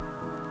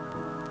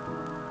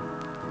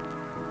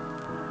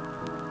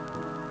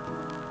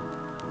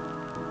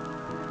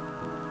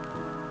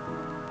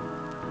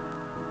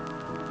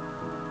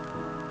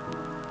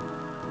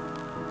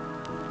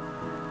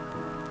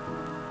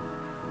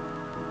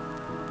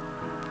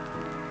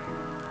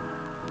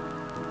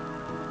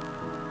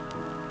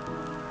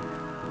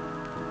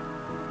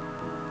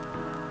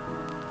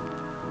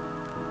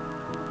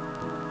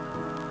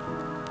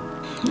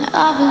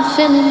I've been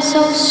feeling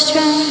so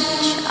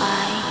strange.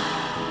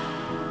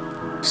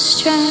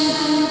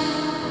 Strange,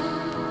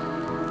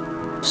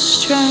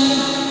 strange,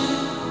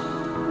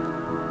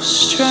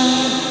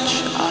 strange.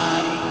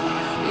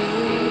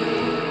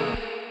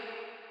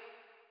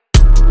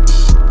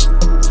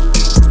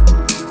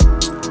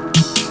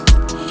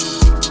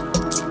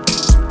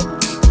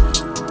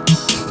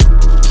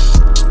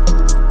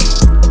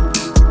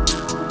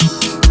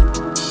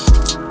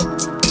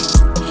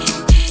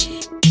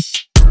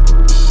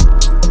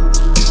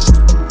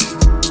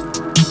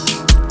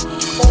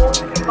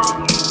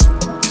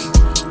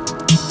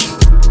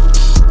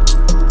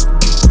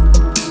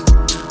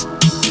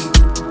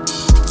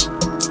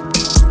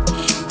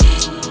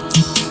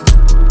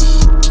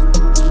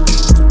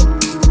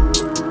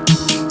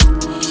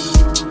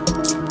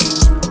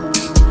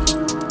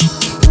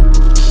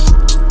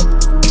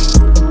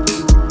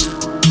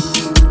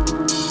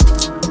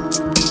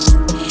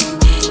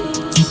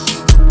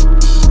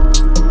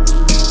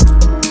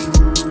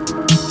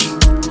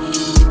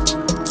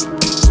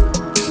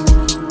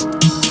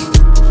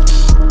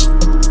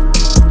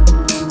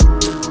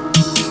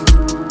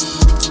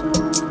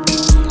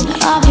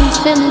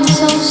 Feeling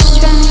so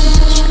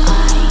strange, I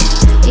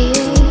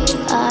feel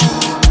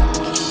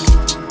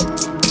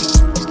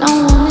there's no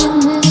one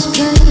in this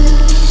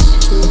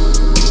place who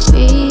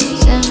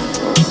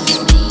resembles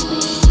me.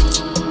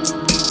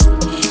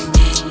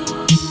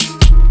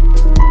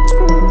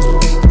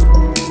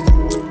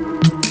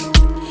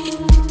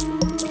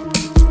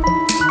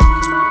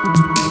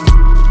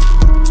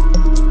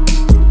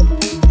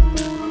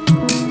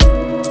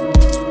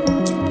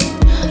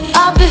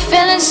 I've been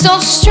feeling so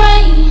strange.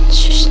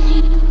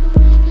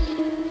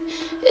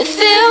 It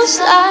feels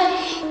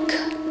like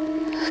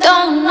I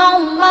don't know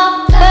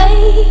my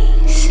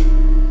place.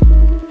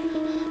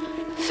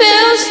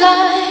 Feels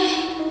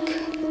like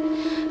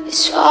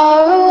it's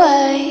far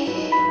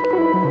away,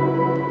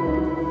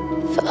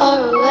 far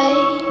away,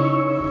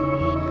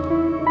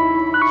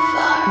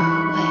 far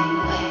away,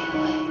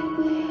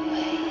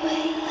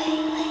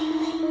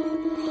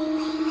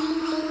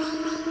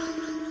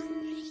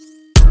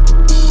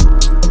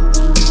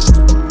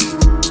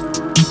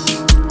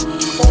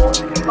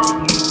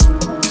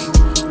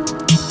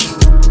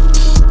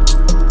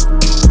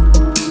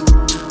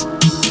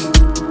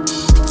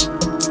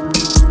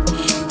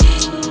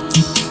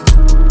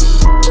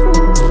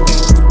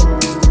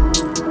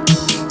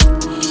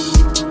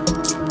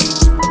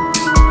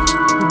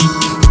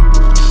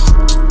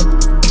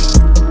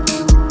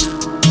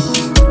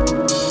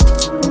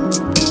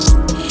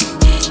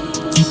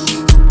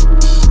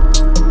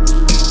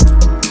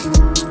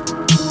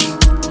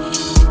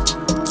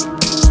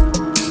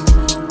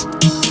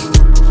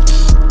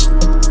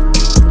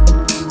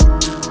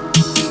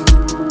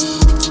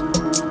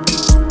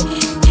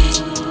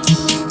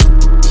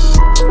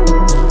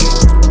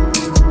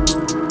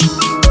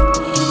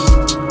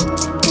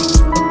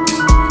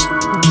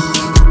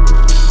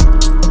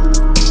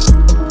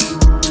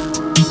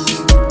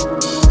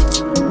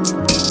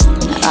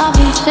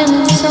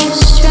 feeling so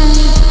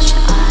strange,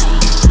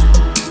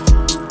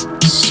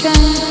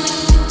 strange,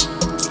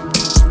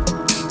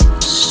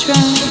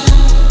 strange.